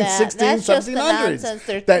believe 15, that. 16, That's 1700s. just the nonsense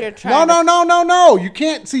you're trying No. You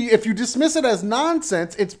can't see, if you dismiss it as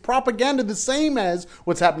nonsense, it's propaganda the same as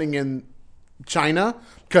what's happening in China,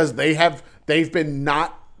 because they've been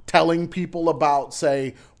not telling people about,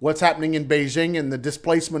 say, what's happening in Beijing and the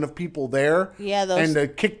displacement of people there. Yeah, and to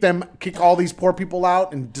kick all these poor people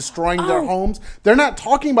out and destroying their homes. They're not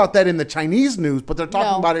talking about that in the Chinese news, but they're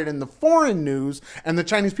talking about it in the foreign news, and the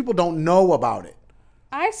Chinese people don't know about it.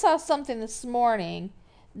 I saw something this morning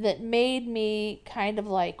that made me kind of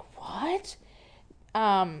like, what?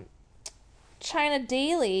 China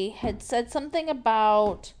Daily had said something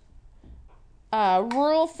about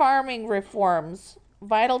rural farming reforms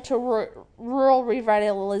vital to rural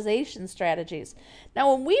revitalization strategies.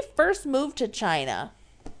 Now, when we first moved to China,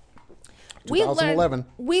 2011.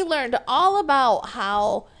 we learned all about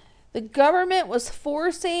how the government was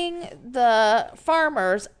forcing the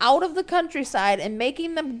farmers out of the countryside and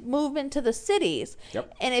making them move into the cities.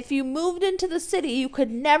 Yep. And if you moved into the city, you could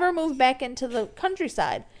never move back into the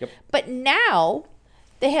countryside. Yep. But now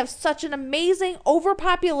they have such an amazing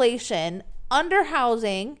overpopulation,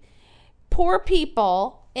 underhousing, poor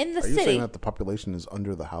people in the city. Are you saying that the population is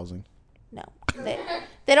under the housing? No.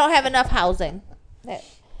 They don't have enough housing.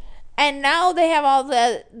 And now they have all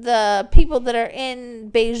the people that are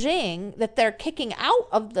in Beijing that they're kicking out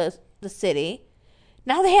of the city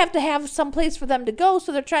Now they have to have some place for them to go,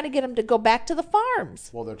 so they're trying to get them to go back to the farms.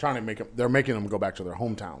 Well, they're trying to make them. They're making them go back to their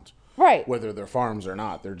hometowns, Right. whether they're farms or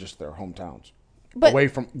not. They're just their hometowns, But away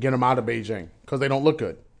from get them out of Beijing because they don't look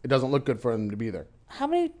good. It doesn't look good for them to be there. how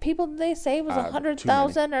many people did they say? It was Too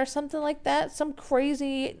 100,000 or something like that? Some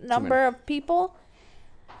crazy number of people.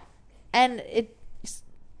 And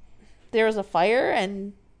there was a fire,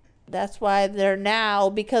 and that's why they're now,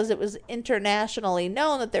 because it was internationally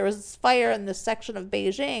known that there was this fire in this section of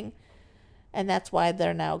Beijing, and that's why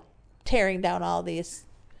they're now tearing down all these.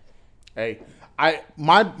 Hey,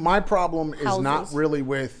 my problem is not Houses. really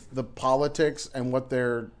with the politics and what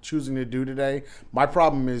they're choosing to do today. My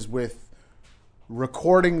problem is with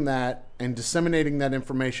recording that and disseminating that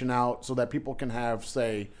information out so that people can have,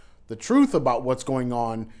 say, the truth about what's going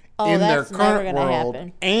on in their that's never current gonna world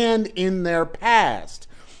happen. and in their past.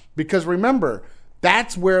 Because remember,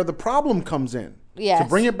 that's where the problem comes in. Yes. To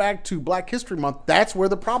bring it back to Black History Month, that's where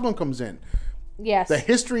the problem comes in. Yes. The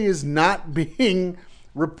history is not being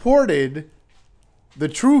reported. The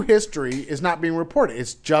true history is not being reported.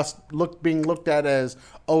 It's just being looked at as,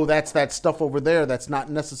 oh, that's that stuff over there that's not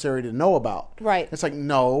necessary to know about. Right. It's like,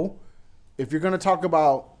 no. If you're going to talk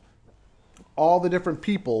about all the different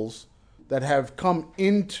peoples that have come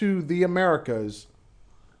into the Americas,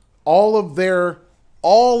 all of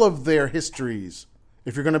their histories,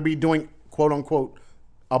 if you're going to be doing quote unquote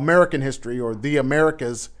American history or the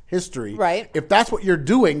Americas history, Right. if that's what you're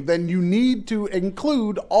doing, then you need to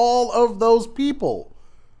include all of those people.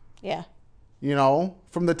 Yeah. You know,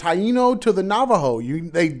 from the Taino to the Navajo,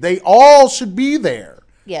 they all should be there.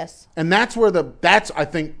 Yes. And that's where I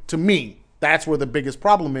think, to me, that's where the biggest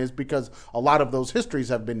problem is, because a lot of those histories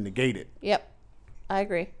have been negated. Yep. I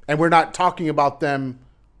agree. And we're not talking about them.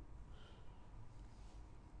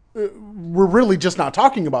 We're really just not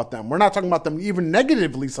talking about them. We're not talking about them even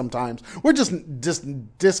negatively sometimes. We're just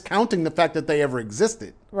discounting the fact that they ever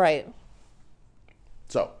existed. Right.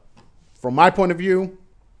 So, from my point of view,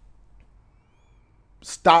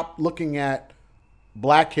 stop looking at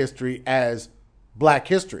Black history as Black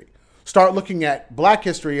history. Start looking at Black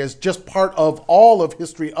history as just part of all of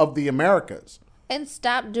history of the Americas. And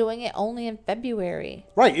stop doing it only in February.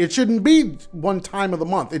 Right. It shouldn't be one time of the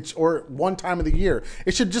month. Or one time of the year.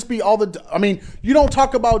 It should just be all the. I mean, you don't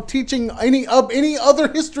talk about teaching any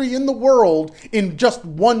other history in the world in just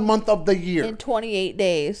 1 month of the year. In 28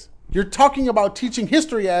 days. You're talking about teaching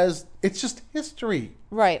history as it's just history.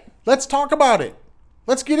 Right. Let's talk about it.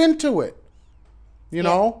 Let's get into it. You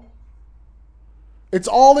know? It's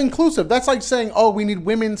all inclusive. That's like saying, oh, we need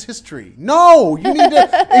women's history. No, you need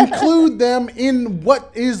to include them in what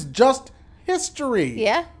is just history.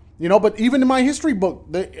 Yeah. You know, but even in my history book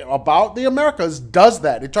about the Americas does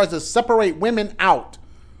that. It tries to separate women out.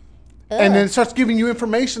 And then it starts giving you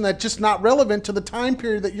information that's just not relevant to the time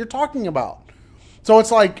period that you're talking about. So it's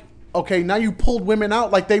like, okay, now you pulled women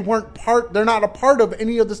out like they're not a part of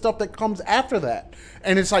any of the stuff that comes after that.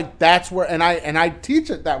 And it's like, that's where, and I teach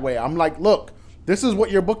it that way. I'm like, look, this is what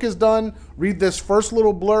your book has done. Read this first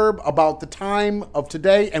little blurb about the time of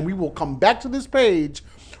today, and we will come back to this page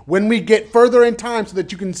when we get further in time so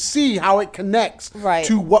that you can see how it connects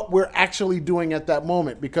to what we're actually doing at that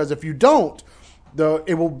moment. Because if you don't,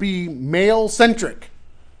 it will be male-centric.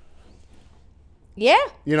 Yeah.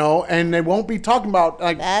 You know, and they won't be talking about,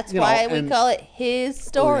 like, That's why we call it his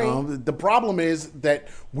story. You know, the problem is that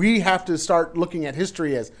we have to start looking at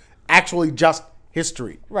history as actually just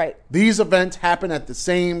history. Right. These events happen at the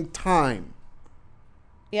same time.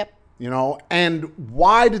 Yep. You know, and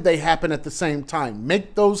why did they happen at the same time?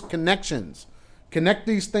 Make those connections. Connect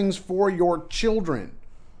these things for your children.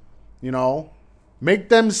 You know, make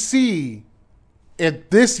them see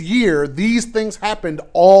this year, these things happened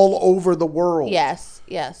all over the world. Yes,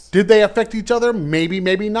 yes. Did they affect each other? Maybe,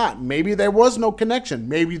 maybe not. Maybe there was no connection.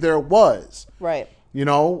 Maybe there was. Right. You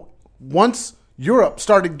know, once Europe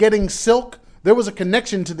started getting silk, there was a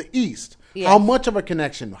connection to the East. Yes. How much of a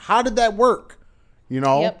connection? How did that work? You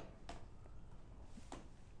know? Yep.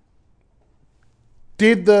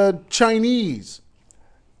 Did the Chinese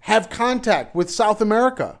have contact with South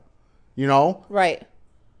America? You know? Right.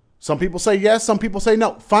 Some people say yes, some people say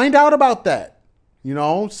no. Find out about that. You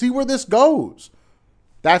know, see where this goes.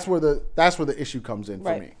 That's where the issue comes in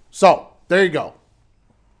for me. So, there you go.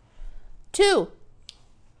 2.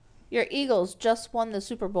 Your Eagles just won the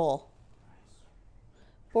Super Bowl.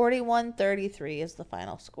 41-33 is the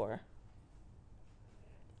final score.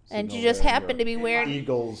 And you just happen to be wearing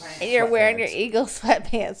Eagles. and you're wearing your Eagles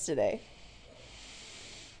sweatpants today.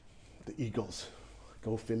 The Eagles.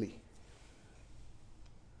 Go Philly.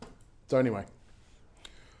 So anyway.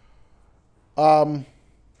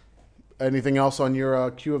 Anything else on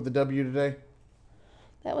your Q of the W today?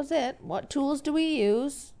 That was it. What tools do we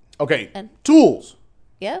use? Okay, And- tools.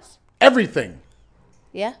 Yes? Everything.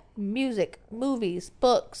 Yeah. Music, movies,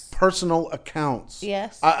 books. Personal accounts.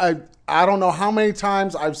 Yes. I don't know how many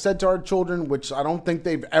times I've said to our children, which I don't think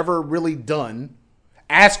they've ever really done,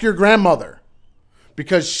 ask your grandmother,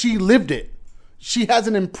 because she lived it. She has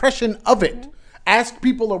an impression of it. Ask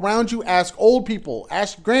people around you, ask old people,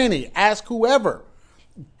 ask granny, ask whoever.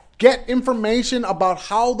 Get information about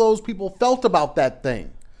how those people felt about that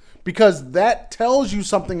thing, because that tells you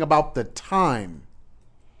something about the time.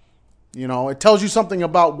 You know, it tells you something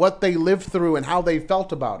about what they lived through and how they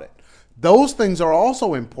felt about it. Those things are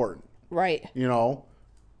also important. Right. You know,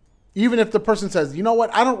 even if the person says, you know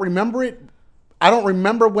what, I don't remember it. I don't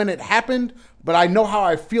remember when it happened, but I know how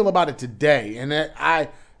I feel about it today. And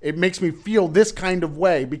it makes me feel this kind of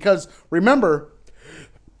way. Because remember,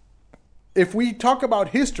 if we talk about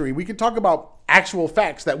history, we can talk about actual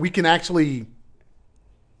facts that we can actually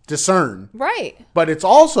discern. Right. But it's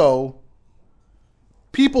also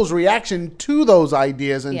people's reaction to those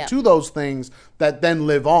ideas and to those things that then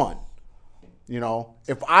live on. You know,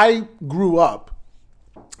 if I grew up,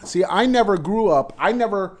 I never grew up. I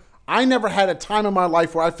never had a time in my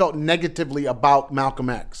life where I felt negatively about Malcolm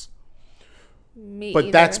X. Me But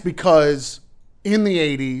either. that's because in the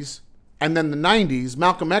 80s and then the 90s,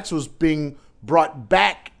 Malcolm X was being brought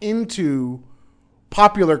back into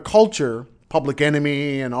popular culture, Public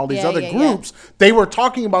Enemy and all these other groups. They were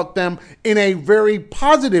talking about them in a very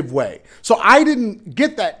positive way. So I didn't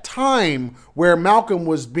get that time where Malcolm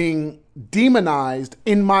was being demonized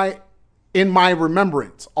in my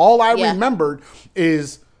remembrance. All I remembered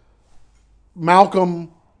is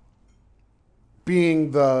Malcolm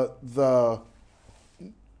being the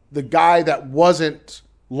guy that wasn't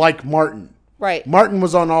like Martin. Right. Martin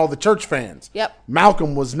was on all the church fans. Yep.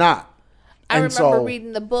 Malcolm was not. I remember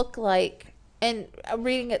reading the book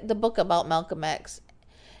the book about Malcolm X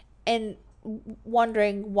and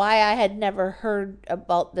wondering why I had never heard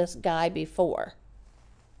about this guy before.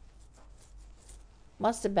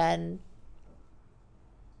 Must have been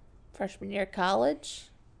freshman year of college.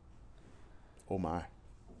 Oh my.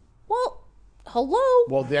 Well, hello.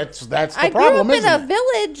 Well, that's the I problem, grew up in isn't a it?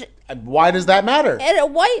 village, Why does that matter? in a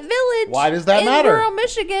white village. Why does that in matter? rural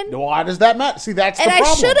Michigan. Why does that matter? See, that's the And I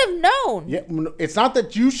problem. should have known. Yeah, it's not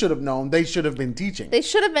that you should have known. They should have been teaching. They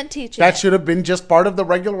should have been teaching. That it. should have been just part of the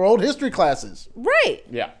regular old history classes. Right.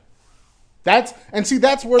 Yeah. That's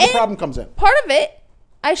where the problem comes in. Part of it,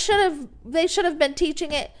 they should have been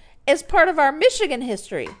teaching it as part of our Michigan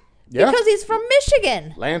history. Yeah. Because he's from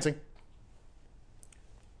Michigan. Lansing.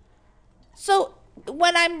 So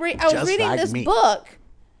when I was Just reading like this me. book,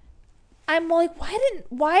 I'm like, why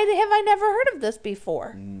have I never heard of this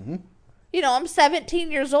before? Mm-hmm. You know, I'm 17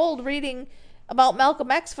 years old reading about Malcolm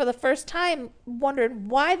X for the first time, wondering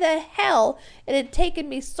why the hell it had taken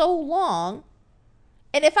me so long.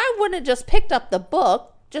 And if I wouldn't have just picked up the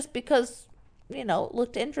book just because, you know, it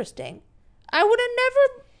looked interesting, I would have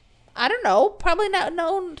never, I don't know, probably not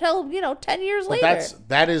known until, 10 years later.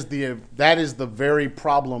 That is the very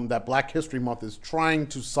problem that Black History Month is trying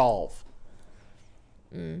to solve.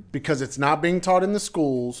 Because it's not being taught in the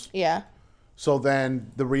schools. Yeah. So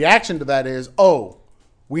then the reaction to that is, oh,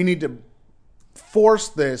 we need to force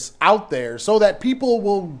this out there so that people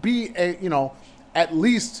will be, at the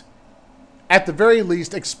very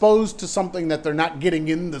least, exposed to something that they're not getting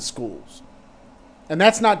in the schools. And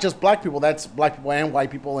that's not just black people. That's black people and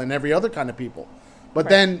white people and every other kind of people. But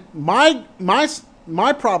then my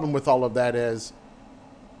problem with all of that is,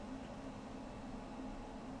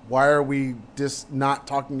 why are we just not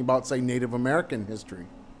talking about, say, Native American history?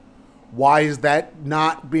 Why is that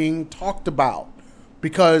not being talked about?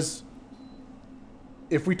 Because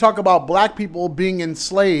if we talk about black people being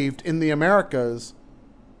enslaved in the Americas,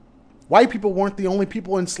 white people weren't the only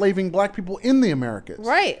people enslaving black people in the Americas.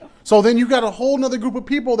 Right. So then you got a whole nother group of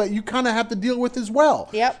people that you kind of have to deal with as well.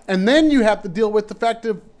 Yep. And then you have to deal with the fact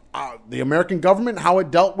of the American government, how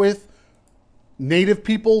it dealt with Native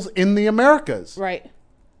peoples in the Americas. Right.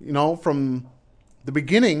 From the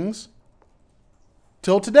beginnings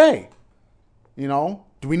till today. Do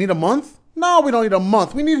we need a month? No, we don't need a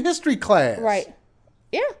month. We need history class. Right.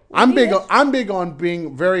 Yeah. I'm big on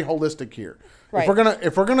being very holistic here. Right.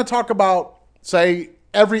 If we're gonna talk about, say,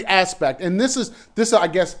 every aspect, and this is I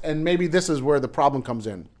guess, and maybe this is where the problem comes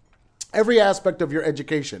in. Every aspect of your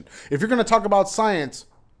education. If you're gonna talk about science,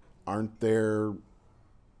 aren't there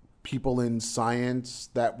people in science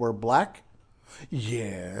that were black?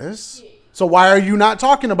 Yes. So why are you not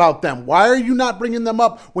talking about them? Why are you not bringing them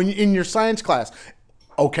up in your science class?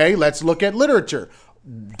 Okay, let's look at literature.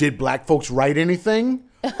 Did black folks write anything?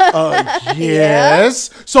 Yes. Yeah.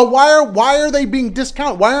 So why are they being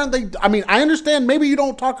discounted? Why aren't they? I mean, I understand maybe you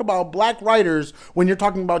don't talk about black writers when you're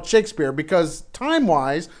talking about Shakespeare because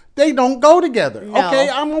time-wise, they don't go together. No. Okay,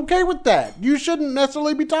 I'm okay with that. You shouldn't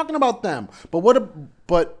necessarily be talking about them.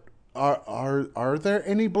 But are there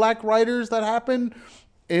any black writers that happened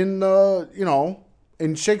in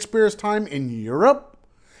in Shakespeare's time in Europe?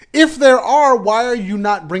 If there are, why are you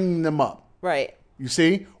not bringing them up? Right. You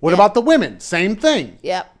see? What about the women? Same thing.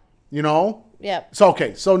 Yep. Yep. So,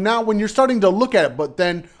 okay. So now when you're starting to look at it, but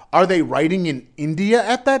then are they writing in India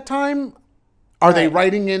at that time? Are they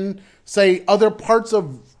writing in, say, other parts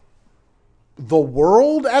of the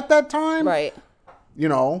world at that time? Right.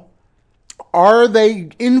 Are they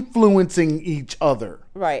influencing each other?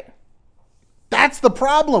 Right. That's the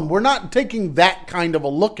problem. We're not taking that kind of a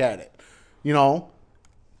look at it.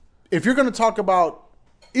 If you're going to talk about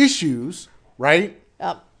issues... Right?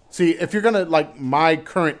 Yep. See, if you're going to, like my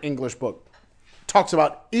current English book, talks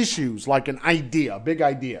about issues like an idea, a big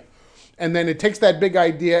idea. And then it takes that big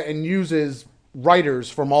idea and uses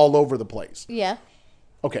writers from all over the place. Yeah.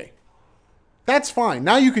 Okay. That's fine.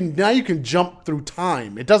 Now you can jump through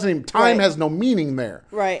time. It doesn't even, time has no meaning there.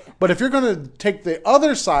 Right. But if you're going to take the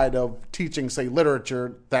other side of teaching, say,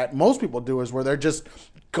 literature that most people do is where they're just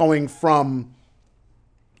going from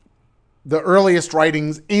the earliest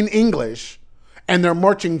writings in English and they're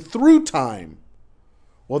marching through time,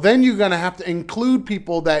 well, then you're going to have to include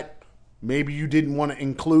people that maybe you didn't want to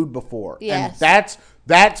include before. Yes. And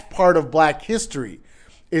that's part of Black history,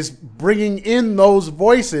 is bringing in those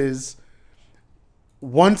voices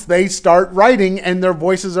once they start writing and their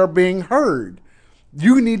voices are being heard.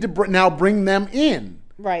 You need to now bring them in.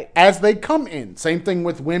 Right. As they come in. Same thing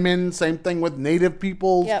with women. Same thing with Native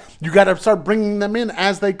peoples. Yep. You got to start bringing them in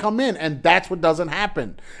as they come in. And that's what doesn't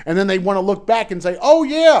happen. And then they want to look back and say, oh,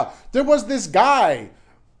 yeah, there was this guy,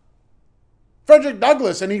 Frederick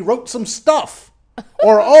Douglass, and he wrote some stuff.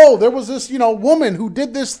 Or, oh, there was this, woman who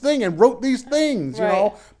did this thing and wrote these things,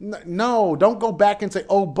 No, don't go back and say,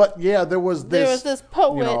 oh, but yeah, there was this. There was this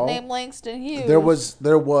poet named Langston Hughes. There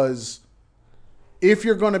was, if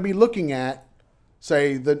you're going to be looking at,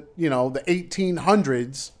 say, the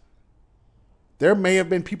 1800s, there may have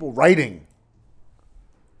been people writing,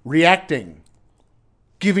 reacting,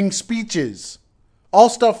 giving speeches, all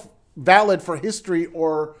stuff valid for history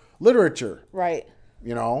or literature. Right.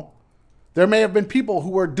 There may have been people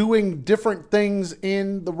who were doing different things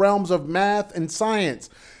in the realms of math and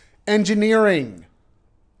science, engineering,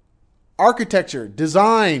 architecture,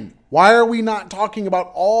 design. Why are we not talking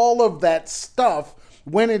about all of that stuff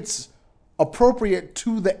when it's appropriate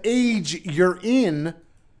to the age you're in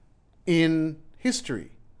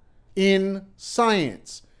history, in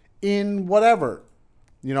science, in whatever?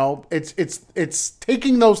 It's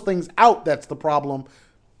taking those things out that's the problem.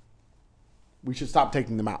 We should stop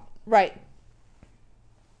taking them out. Right.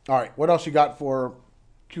 All right. What else you got for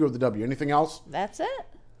Q of the W? Anything else? That's it.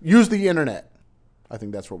 Use the internet. I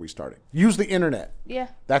think that's where we started. Use the internet. Yeah.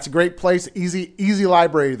 That's a great place. Easy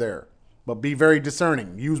library there. But be very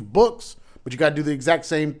discerning. Use books, but you got to do the exact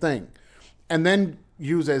same thing. And then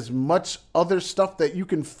use as much other stuff that you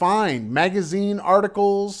can find. Magazine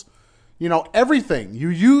articles, everything. You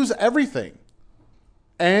use everything.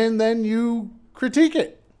 And then you critique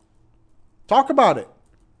it. Talk about it.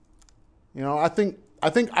 I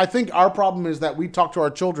think our problem is that we talk to our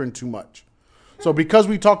children too much. So because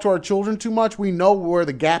we talk to our children too much, we know where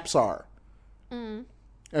the gaps are. Mm.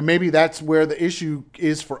 And maybe that's where the issue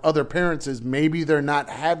is for other parents, is maybe they're not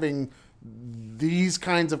having these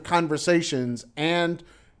kinds of conversations and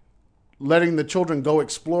letting the children go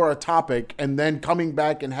explore a topic and then coming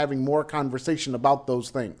back and having more conversation about those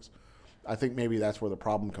things. I think maybe that's where the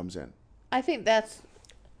problem comes in. I think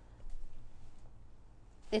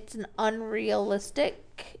it's an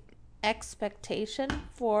unrealistic expectation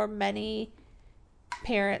for many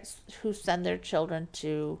parents who send their children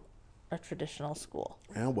to a traditional school.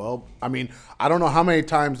 Yeah, well, I mean, I don't know how many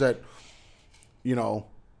times that, you'd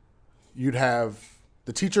have,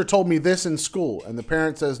 the teacher told me this in school, and the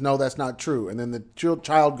parent says, no, that's not true. And then the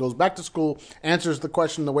child goes back to school, answers the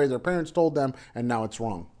question the way their parents told them, and now it's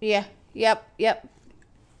wrong. Yeah. Yep.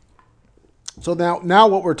 So now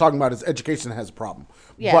what we're talking about is education has a problem.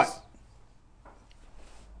 Yes. But,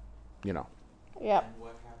 Yep. And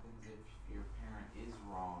what happens if your parent is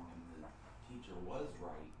wrong and the teacher was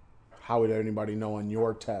right? How would anybody know on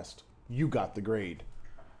your test? You got the grade.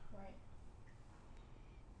 Right.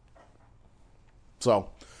 So,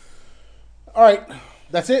 all right.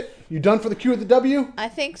 That's it. You done for the Q of the W? I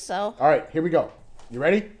think so. All right. Here we go. You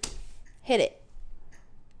ready? Hit it.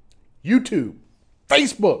 YouTube.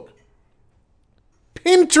 Facebook,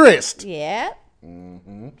 Pinterest, Yeah.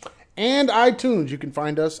 and iTunes. You can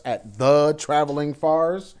find us at The Traveling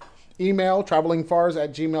Fars. Email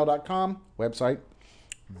travelingfars@gmail.com. Website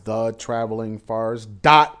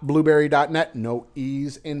thetravelingfars.blueberry.net. No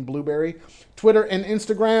E's in Blueberry. Twitter and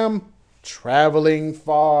Instagram, Traveling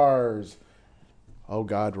Fars. Oh,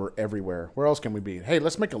 God, we're everywhere. Where else can we be? Hey,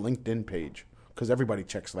 let's make a LinkedIn page because everybody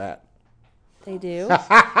checks that. They do.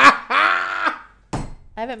 I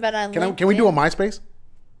haven't been on LinkedIn. Can we do a MySpace?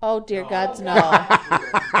 Oh, dear gods, no. Don't do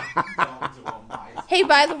a MySpace. Hey,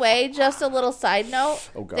 by the way, just a little side note.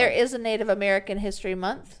 Oh, God. There is a Native American History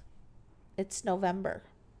Month. It's November.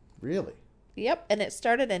 Really? Yep, and it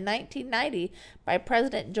started in 1990 by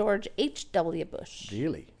President George H.W. Bush.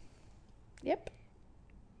 Really? Yep.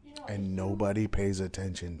 And nobody pays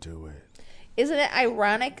attention to it. Isn't it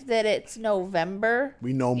ironic that it's November?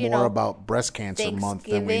 We know You more know, about Breast Cancer Month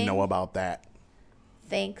than we Thanksgiving. know about that.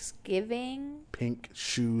 Thanksgiving? Pink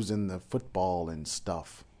shoes and the football and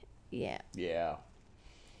stuff. Yeah. Yeah.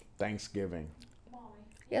 Thanksgiving. Mommy,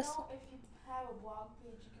 Yes. you know, if you have a blog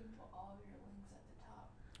page, you can put all of your links at the top.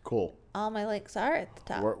 Cool. All my links are at the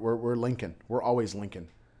top. We're Lincoln. We're always Lincoln.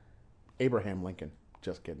 Abraham Lincoln.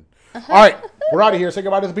 Just kidding. All right. We're out of here. Say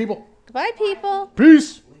goodbye to the people. Goodbye, people.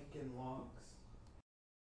 Peace.